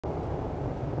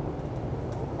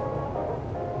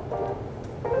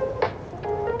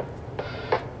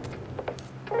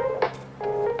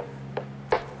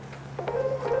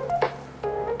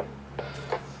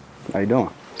you doing?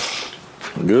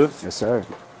 Good? Yes, sir.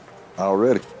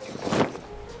 Already.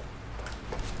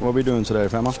 What we doing today,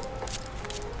 famo?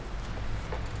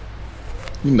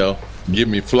 You know, give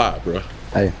me fly, bro.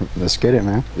 Hey, let's get it,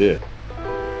 man. Yeah.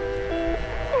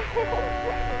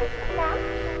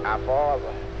 Our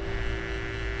father.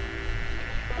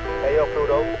 Hey, yo,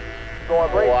 Pluto. You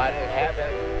going break? Oh, I didn't have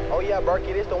that. Oh, yeah,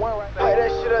 Berkey, this the one right now. Hey,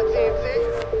 that shit on TNT.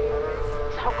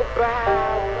 Talk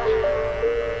about.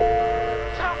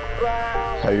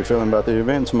 How you feeling about the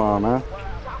event tomorrow, man?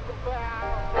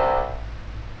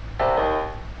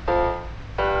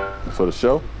 For the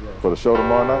show? For the show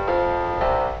tomorrow night?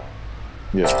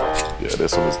 Yeah,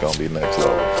 this one is gonna be next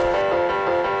level.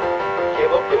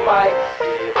 Give up your mic,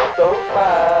 give up the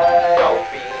fight. Don't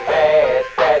be mad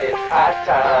that it's hot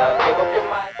time. Give up your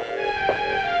mic.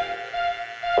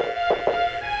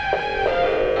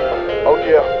 Oh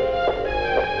yeah,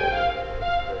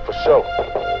 for sure.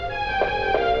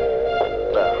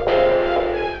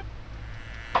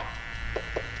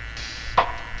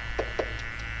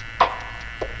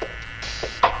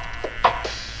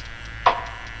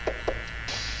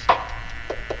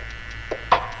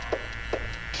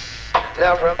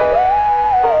 Now from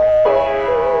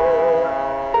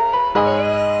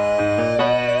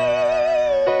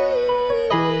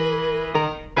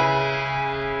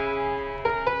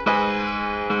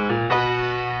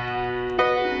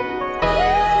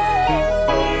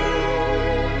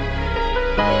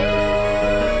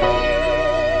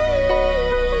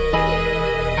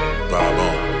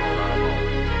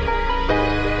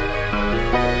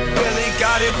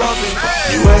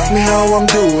You ask me how I'm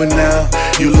doing now,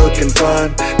 you looking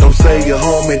fine. Don't say you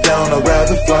hold me down, I'd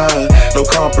rather fly. No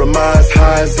compromise,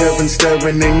 high as heaven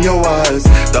staring in your eyes.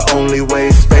 The only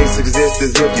way space exists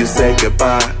is if you say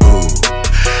goodbye. Ooh.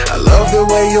 I love the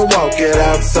way you walk it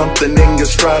out, something in your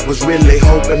stride. Was really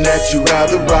hoping that you'd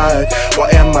rather ride. Why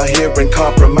am I hearing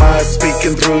compromise,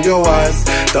 speaking through your eyes?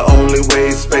 The only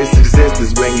way space exists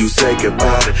is when you say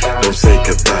goodbye. Don't say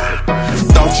goodbye.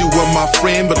 Thought you were my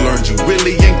friend, but learned you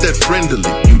really ain't that friendly.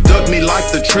 You dug me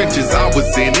like the trenches I was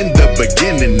in the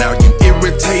beginning. Now you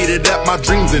irritated at my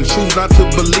dreams and choose not to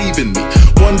believe in me.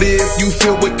 Wonder if you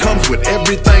feel what comes with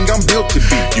everything I'm built to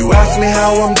be. You ask me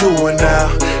how I'm doing now,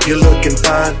 you're looking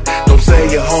fine. Don't say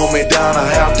you hold me down, I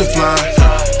have to fly.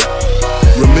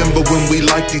 Remember when we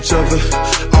liked each other?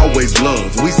 Always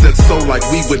loved. We said so like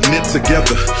we would knit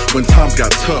together when times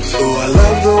got tough. Ooh, I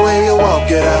love the way you walk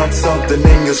it out, something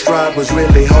in your stride. Was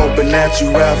really hoping that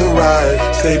you'd rather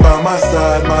ride. Stay by my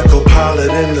side, my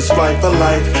co-pilot in this fight for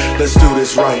life. Let's do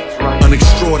this right. An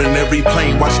extraordinary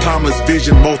plane, watch timeless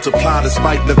vision multiply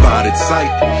despite divided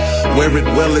sight. Wear it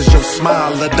well as your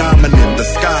smile, a diamond in the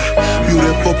sky.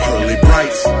 Beautiful pearly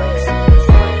brights.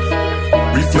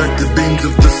 Reflected beams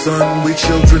of the sun, we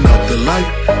children of the light.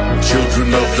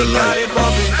 Children of the light.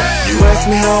 You ask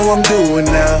me how I'm doing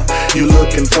now, you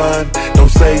looking fine. Don't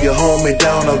say you hold me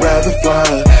down, I'd rather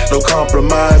fly. No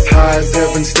compromise, high as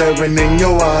heaven staring in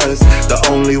your eyes. The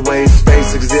only way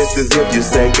space exists is if you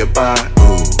say goodbye.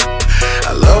 Ooh.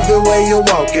 I love the way you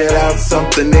walk it out,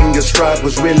 something in your stride.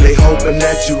 Was really hoping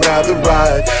that you'd rather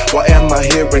ride. Why am I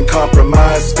hearing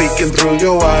compromise, speaking through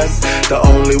your eyes? The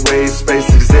only way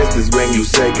space exists is when you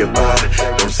say goodbye.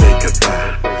 Don't say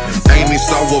goodbye. Amy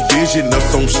saw a vision,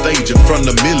 us on stage in front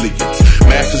of millions.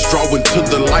 Masses drawing to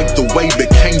the light, the way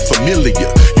became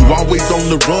familiar. You always on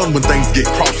the run when things get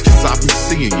crossed, cause I be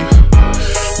seeing you.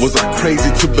 Was I crazy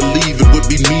to believe it would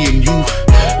be me and you?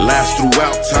 Last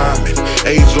throughout time and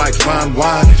age like fine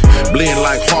wine and blend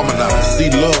like harmonize. See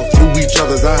love through each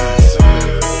other's eyes.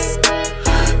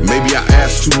 Maybe I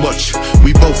asked too much,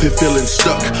 we both here feeling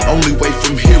stuck. Only way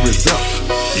from here is up.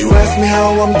 You ask me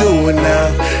how I'm doing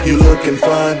now, you looking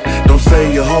fine. Don't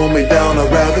say you hold me down,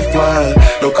 I'd rather fly.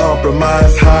 No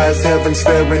compromise, high as heaven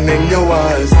staring in your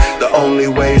eyes. The only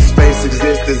way space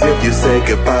exists is if you say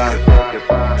goodbye.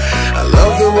 I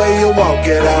love the way you walk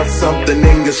it out, something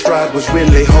in your stride. Was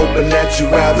really hoping that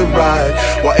you'd rather ride.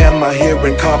 Why am I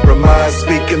hearing compromise,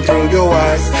 speaking through your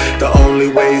eyes? The only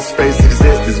way space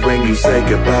exists is when you say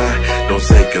goodbye. Don't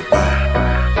say goodbye.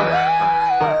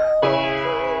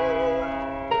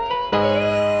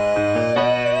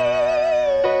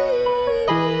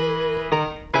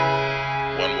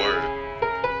 One word,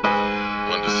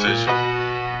 one decision.